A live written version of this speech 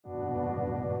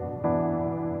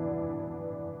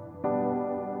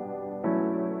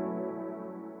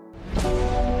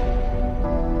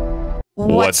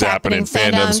What's happening,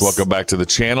 fandoms? Welcome back to the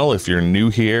channel. If you're new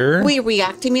here, we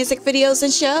react to music videos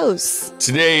and shows.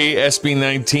 Today,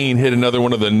 SB19 hit another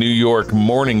one of the New York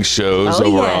morning shows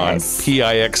over on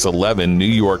PIX 11, New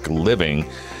York Living.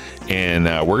 And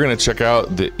we're going to check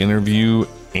out the interview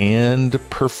and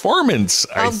performance,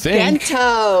 I think.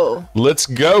 Bento. Let's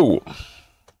go.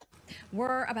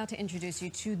 We're about to introduce you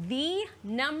to the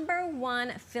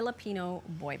 #1 Filipino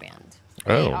boy band.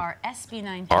 They are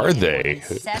SB19. Are they?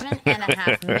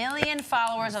 7.5 million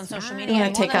followers on social media.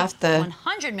 I'm gonna take off the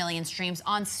 100 million streams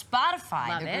on Spotify.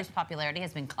 Love Their group's popularity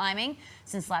has been climbing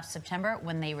since last September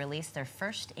when they released their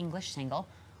first English single,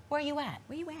 Where You At?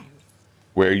 Where you at?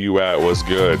 Where You At was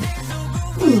good.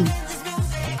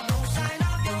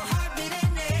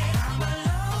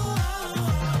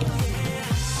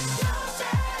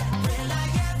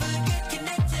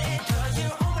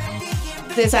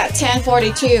 This is at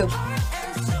 10:42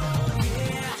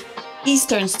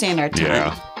 Eastern Standard Time.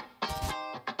 Yeah.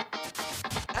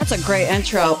 That's a great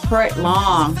intro. Pretty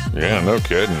long. Yeah, no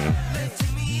kidding.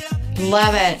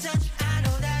 Love it.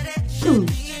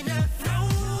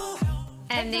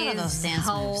 And those dance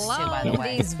moves too, by the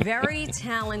way. These very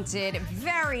talented,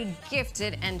 very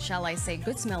gifted, and shall I say,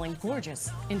 good-smelling, gorgeous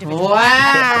individuals.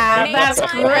 Wow, that's a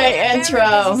great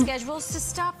intro. Busy schedules to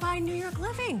stop by New York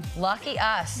Living. Lucky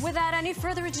us. Without any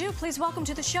further ado, please welcome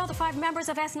to the show the 5 members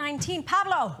of S19.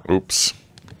 Pablo. Oops.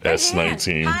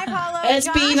 S19. Hi, Pablo.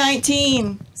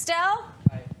 SB19. Stell.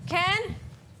 Ken.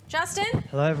 Justin.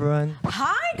 Hello, everyone.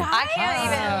 Hi, guys.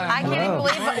 I can't even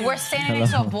believe we're standing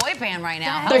next to a boy band right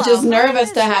now. They're just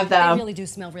nervous to have They them. really do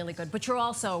smell really good. But you're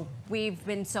also, we've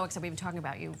been so excited. We've been talking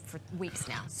about you for weeks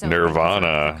now. So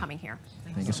Nirvana. for coming here.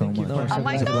 Thank you so much. Oh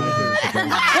my God. They're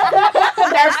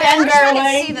I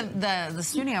can see fangirling. the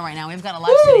studio right now. We've got a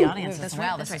live studio audience. That's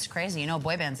Wow, right, this that's is crazy. You know,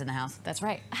 boy band's in the house. That's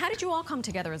right. How did you all come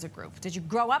together as a group? Did you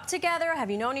grow up together?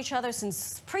 Have you known each other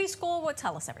since preschool?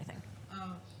 Tell us everything.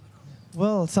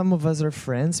 Well, some of us are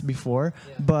friends before,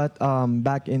 but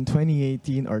back in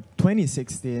 2018 or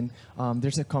 2016,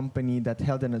 there's a company that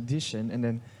held an audition, and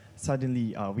then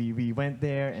suddenly we went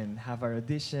there and have our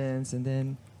auditions, and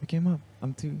then we came up.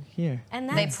 I'm to here. And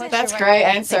That's great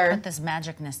answer. They put this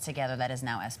magicness together that is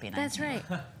now SB19. That's right.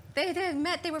 They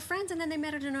met. They were friends, and then they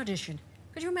met at an audition.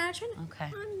 Could you imagine? Okay.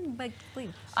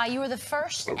 Unbelievable. You were the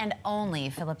first and only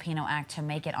Filipino act to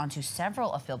make it onto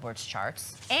several of Billboard's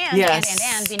charts and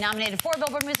be nominated for a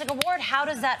Billboard Music Award. How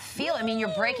does that feel? I mean,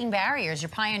 you're breaking barriers. You're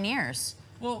pioneers.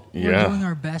 Well, we're doing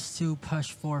our best to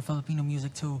push for Filipino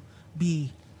music to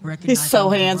be recognized. He's so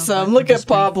handsome. Look at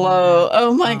Pablo.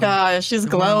 Oh my gosh, she's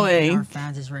glowing. Our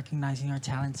fans is recognizing our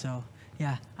talent. So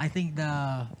yeah, I think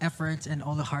the efforts and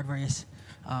all the hard work is.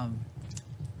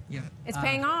 It's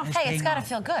paying off. Hey, it's got to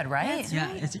feel good, right? Yeah,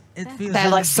 it feels. That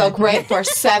looks so great for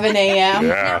 7 a.m.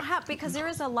 Now, because there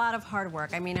is a lot of hard work.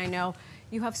 I mean, I know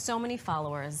you have so many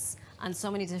followers on so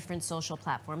many different social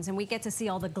platforms, and we get to see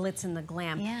all the glitz and the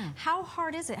glam. Yeah. How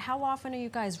hard is it? How often are you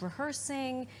guys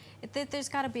rehearsing? There's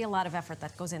got to be a lot of effort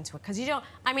that goes into it, because you don't.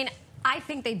 I mean, I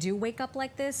think they do wake up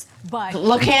like this, but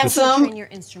look handsome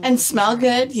and smell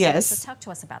good. Yes. So talk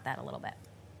to us about that a little bit.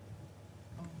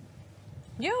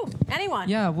 Anyone?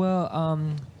 Yeah, well,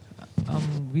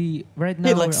 we right now.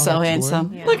 He looks we're so on a handsome.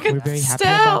 tour. Look at We're very happy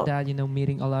about that. You know,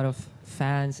 meeting a lot of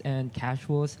fans and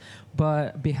casuals.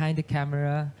 But behind the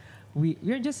camera,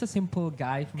 we're just a simple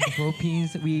guy from the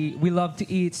Philippines. We love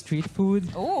to eat street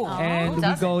food. Ooh. And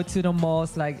we go to the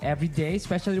malls like every day,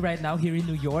 especially right now here in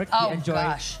New York. Oh, we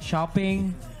enjoy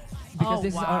shopping because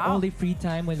this is our only free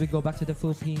time when we go back to the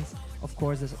Philippines. Of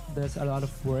course, there's a lot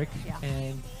of work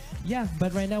and. Yeah,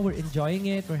 but right now we're enjoying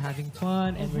it. We're having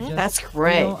fun, and we're just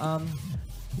great. You know,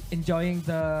 enjoying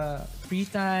the free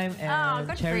time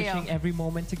and cherishing every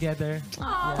moment together.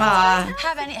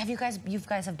 Have you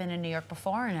guys have been in New York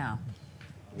before or no?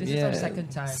 This is our second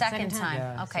time. Second time.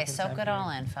 Yeah, okay, second so time good here. all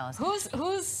in, fellas.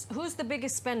 Who's the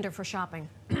biggest spender for shopping?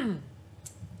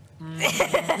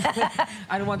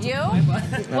 I don't want to. You?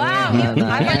 Wow, you're the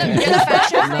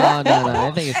fashion. No,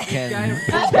 I think it's Ken.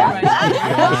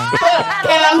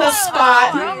 Get on the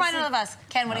spot. Throw him right under the bus.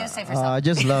 Ken, what do you say for yourself? I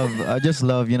just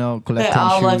love, you know, collecting They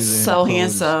all shoes. look and so clothes,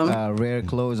 handsome. Rare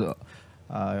clothes.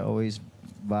 I always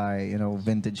buy, you know,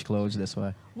 vintage clothes. That's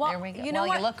why. Well, There we go. You know Well,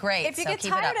 what? you look great, If you so get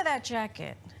keep it tired up. of that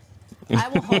jacket, I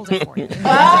will hold it for you. They've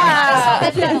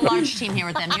got a large team here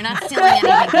with them. You're not stealing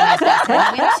anything from these guys. We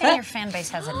understand your fan base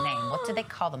has a name. What do they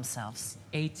call themselves?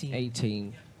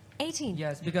 18. 18.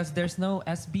 Yes, because there's no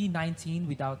SB19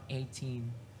 without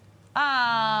 18.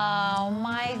 Oh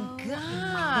my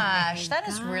gosh. gosh, that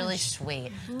is really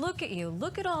sweet. Look at you.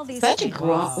 Look at all these. Such a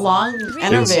long really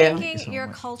interview. Making your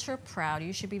culture proud.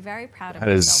 You should be very proud of That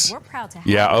is- yourself. We're proud to have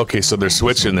Yeah, you. okay, so they're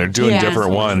switching. They're doing Yeah.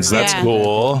 different ones. That's Yeah.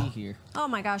 cool. Oh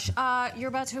my gosh. You're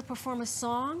about to perform a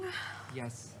song.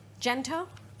 Yes. Gento?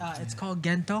 It's called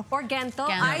Gento. Or Gento?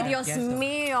 Gento. Ay, Dios Gento.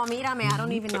 mío. Mírame. I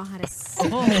don't even know how to say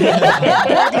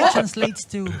It translates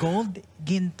to gold,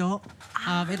 ginto.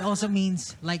 It also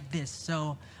means like this.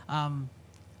 So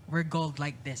we're gold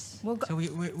like this. So we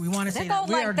want to They say go that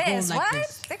we are like this. gold like What?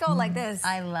 this. They go like this.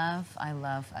 I love. All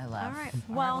right.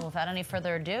 Well, without any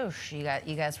further ado,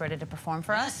 you guys ready to perform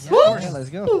for us? Yeah,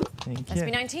 let's go. Thank you.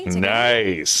 SB19. take it.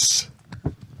 Nice.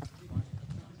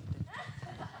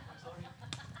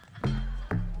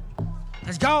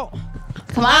 Let's go.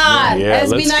 Come on, Yeah,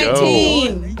 let's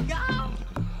SB19.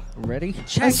 Ready?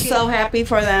 I'm so happy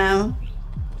for them.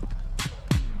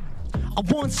 I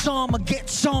want some, I get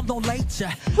some, no later.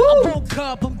 I woke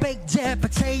up and baked dead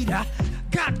potato.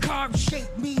 Got carbs,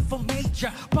 shape me for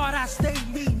major, but I stay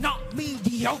me, not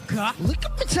mediocre. Look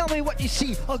up and tell me what you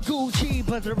see, a Gucci,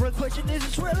 but the real question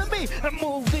is really me. A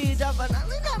movie,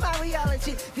 definitely not my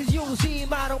reality. Cause you see,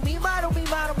 model me,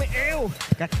 ew.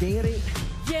 Got it.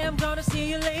 Yeah, I'm gonna see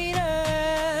you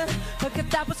later.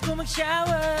 Pagkatapos ko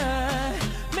mag-shower,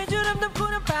 medyo ramdam ko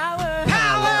ng power.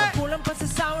 Kulang pa sa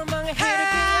sour mga hater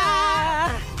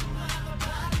kaya.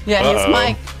 Yeah, his Uh-oh.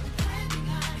 mic.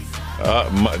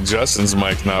 Justin's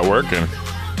mic not working.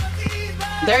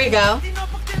 There you go.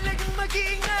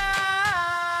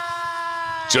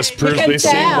 Just You proves can they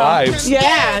sing tell. live.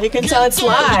 Yeah, you can tell it's They're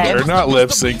live. not lip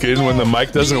syncing when the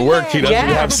mic doesn't work. He doesn't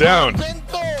Yeah. have sound.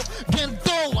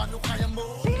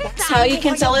 That's how you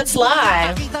can tell it's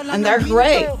live. And they're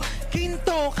great.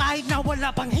 Ginto, kahit na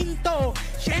wala pang hinto.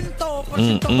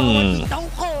 100% bawat bitaw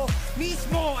ko.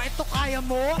 Mismo, eto kaya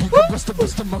mo.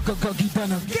 Basta-basta magagagita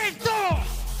ng ginto.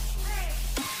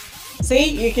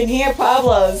 See, you can hear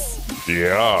Pablo's.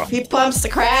 Yeah. He pumps the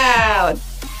crowd.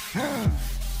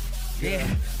 Yeah,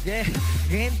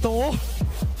 ginto.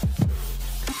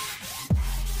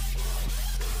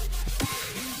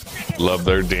 Love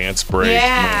their dance break,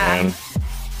 Yeah. man.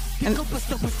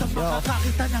 Basta-basta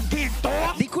makakakita ng ginto.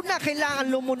 Di ko na kailangan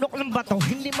lumunok ng bato.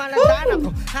 Hindi malandaan ako.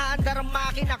 Haandar ang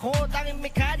makina ko. Tanging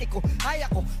mekaniko. Ay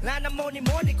ako, lana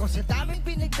moni-moni ko. Sa daming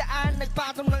pinagdaan,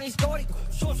 nagpatong ng historiko.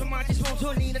 So sa mga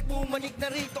disponsolin at bumanik na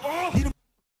rito.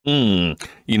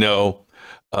 You know,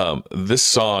 this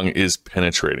song is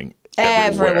penetrating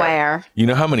Everywhere. You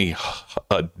know how many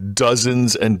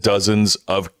dozens and dozens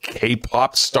of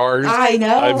K-pop stars I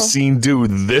know. I've seen do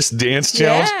this dance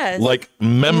challenge? Yes. Like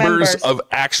members Members. of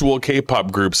actual K-pop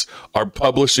groups are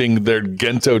publishing their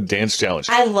Gento dance challenge.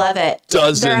 I love it.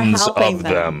 Dozens They're helping of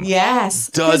them. Yes.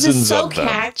 'Cause Dozens it's so of them.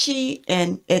 catchy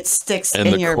and it sticks And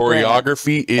in the your brain.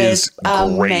 choreography is It's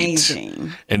great.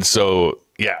 amazing. And so,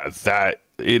 yeah, that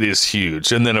it is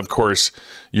huge. And then, of course,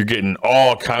 you're getting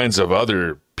all kinds of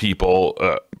other people,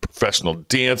 professional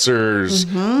dancers,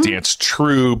 Mm-hmm. dance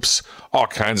troops, all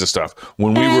kinds of stuff.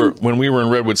 When we were in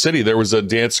Redwood City, there was a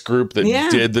dance group that Yeah.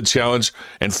 did the challenge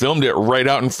and filmed it right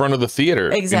out in front of the theater,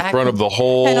 Exactly. in front of the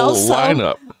whole And also,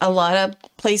 lineup. a lot of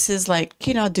places like,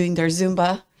 doing their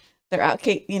Zumba, they're out,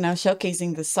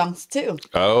 showcasing the songs too.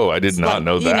 Oh, I did not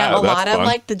know that. A That's lot of fun.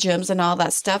 like the gyms and all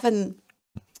that stuff and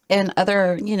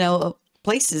other,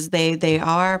 places, they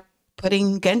are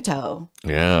putting Gento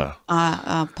Yeah.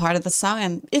 part of the song,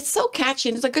 and it's so catchy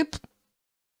and it's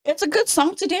a good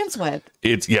song to dance with.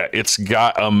 It's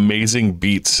got amazing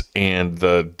beats, and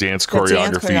the dance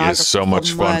choreography is so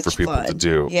much fun for people to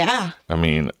do. Yeah. I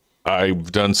mean,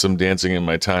 I've done some dancing in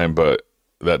my time, but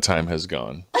that time has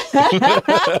gone.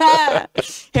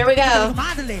 Here we go.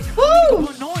 Woo!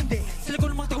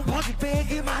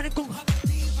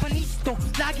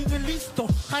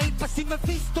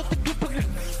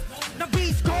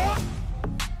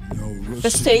 The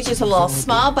stage is a little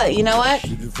small, but you know what?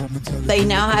 They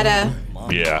know how to.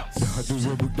 Yeah.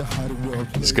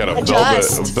 He's got a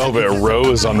Adjust. velvet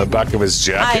rose on the back of his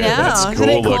I jacket. know. That's Isn't cool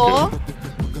it cool? looking.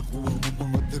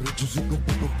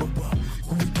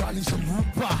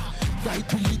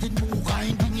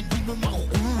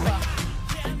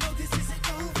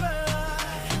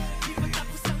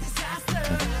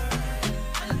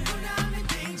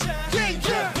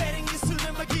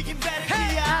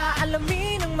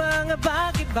 Alamin ang mga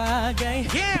bagay-bagay.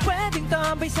 Pwedeng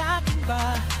tambay sa akin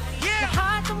ba?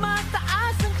 Lahat ng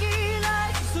mataas ng kilay,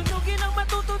 susunugin ang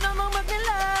matutunang mga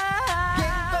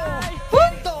magnilay.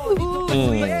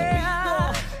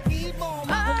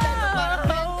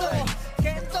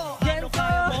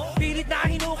 Pilit na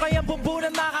hinukay ang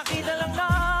bumbunan, makakita lang na.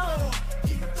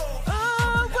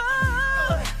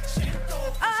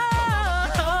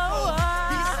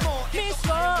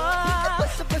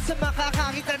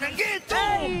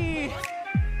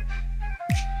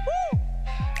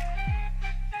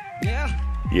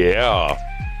 Yeah.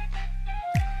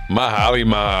 Mahali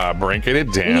ma, breaking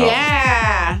it down.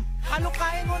 Yeah.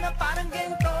 Halukain mo na parang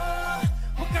ganito.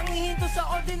 Huwag kang hihinto sa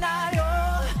ordinaryo.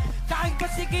 Kahit pa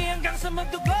sige hanggang sa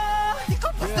magdugo.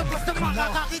 Ikaw basta-basta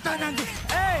makakakita ng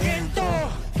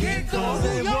ginto, ginto,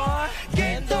 ginto,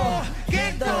 ginto,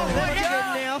 ginto,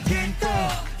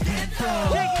 ginto.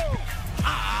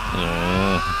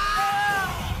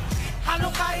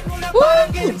 Halukain mo na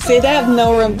parang ginto. See, they have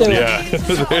no room to it. Yeah.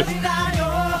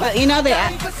 But you know,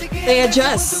 they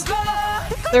adjust.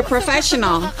 They're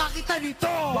professional.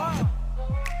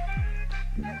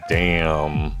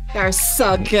 Damn. They're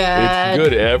so good. It's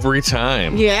good every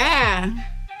time. Yeah.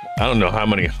 I don't know how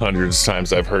many hundreds of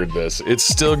times I've heard this. It's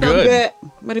still good.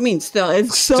 What do you mean still?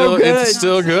 It's so good. It's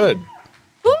still good.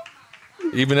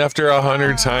 Even after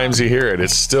 100 times you hear it,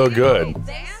 it's still good.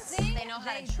 They know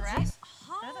how to dress.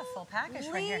 There's a full package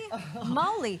right here.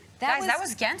 Moly. Guys, that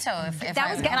was Gento.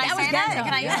 That was Can I say that? Gento.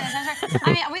 Can I use that?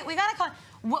 I mean, we gotta call it.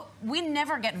 We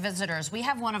never get visitors. We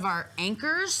have one of our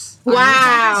anchors. Wow.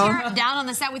 Our anchors here, down on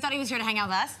the set. We thought he was here to hang out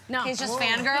with us. No. He's just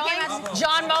fangirling.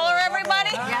 John Muller, everybody.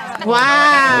 Yeah.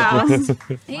 Wow.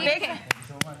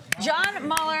 John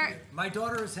Muller. My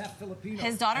daughter is half Filipino.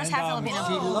 His daughter's half Filipino.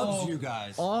 She loves you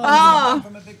guys. Oh.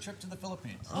 From a big trip to the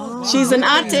Philippines. She's an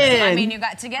auntie. I mean, you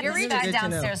got to get this guy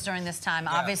downstairs during this time.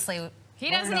 Yeah. Obviously. He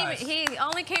doesn't even, he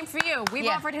only came for you. We've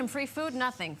offered him free food,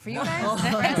 nothing. For you guys?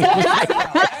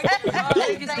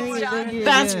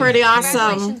 That's pretty awesome.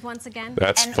 Congratulations once again.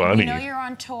 That's and funny. We know you're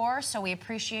on tour, so we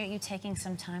appreciate you taking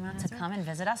some time out to come and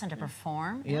visit us and to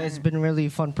perform. Yeah, it's been really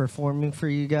fun performing for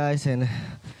you guys, and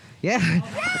yeah.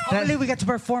 Hopefully we get to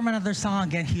perform another song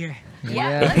again here.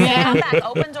 Yeah, let's come back.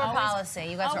 Open door policy.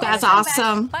 You guys are That's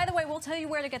awesome. By the way, we'll tell you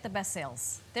where to get the best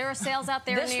sales. There are sales out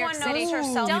there in New York This City. one knows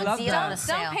herself.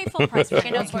 Don't pay full price. She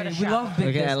knows where to We shop. love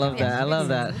big Okay, I love that. I love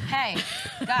that. Hey,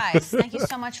 guys, thank you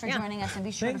so much for joining us, and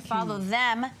be sure to follow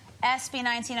them,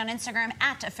 SB19 on Instagram,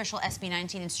 at official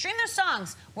SB19, and stream their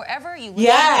songs wherever you listen.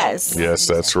 Yes. Yes,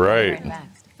 that's right.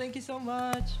 Thank you so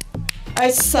much.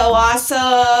 It's so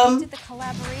awesome. Did the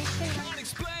collaboration?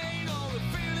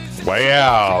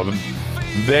 Wow.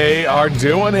 They are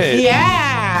doing it.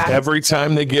 Yeah. Every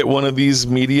time they get one of these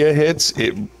media hits,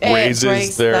 it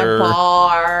raises their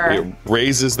bar. It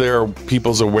raises their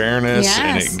people's awareness,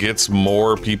 and Yes. it gets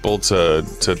more people to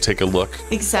take a look.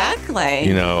 Exactly.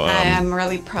 You know, I am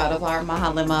really proud of our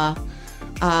Mahalima.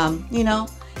 You know,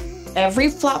 every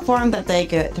platform that they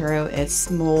go through, it's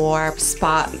more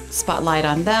spotlight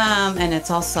on them, and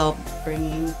it's also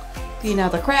bringing, you know,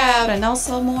 the crowd, and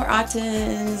also more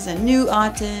autins and new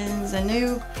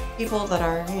people that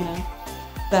are, you know,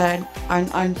 that are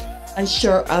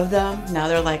unsure of them. Now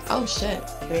they're like, oh shit,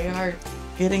 they are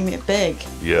getting it big.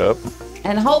 Yep.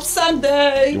 And hope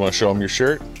someday. You want to show them your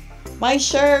shirt? My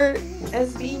shirt,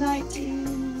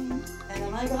 SB19,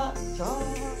 and I got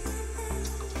Josh.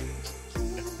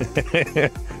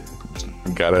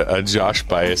 Got a Josh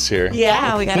bias here.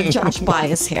 Yeah, we got a Josh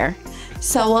bias here.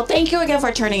 So, well, thank you again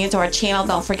for turning into our channel.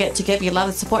 Don't forget to give your love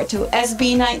and support to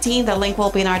SB19. The link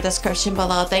will be in our description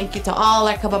below. Thank you to all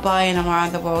our kababayan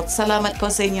around the world. Salamat po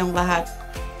sa inyong lahat.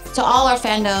 To all our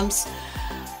fandoms,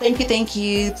 thank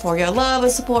you for your love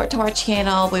and support to our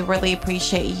channel. We really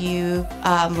appreciate you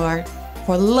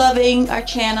for loving our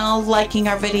channel, liking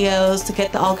our videos, to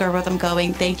get the algorithm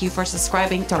going. Thank you for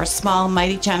subscribing to our small,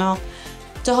 mighty channel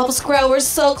to help us grow. We're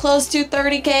so close to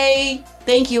 30K.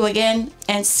 Thank you again,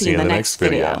 and see you in the next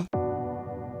video.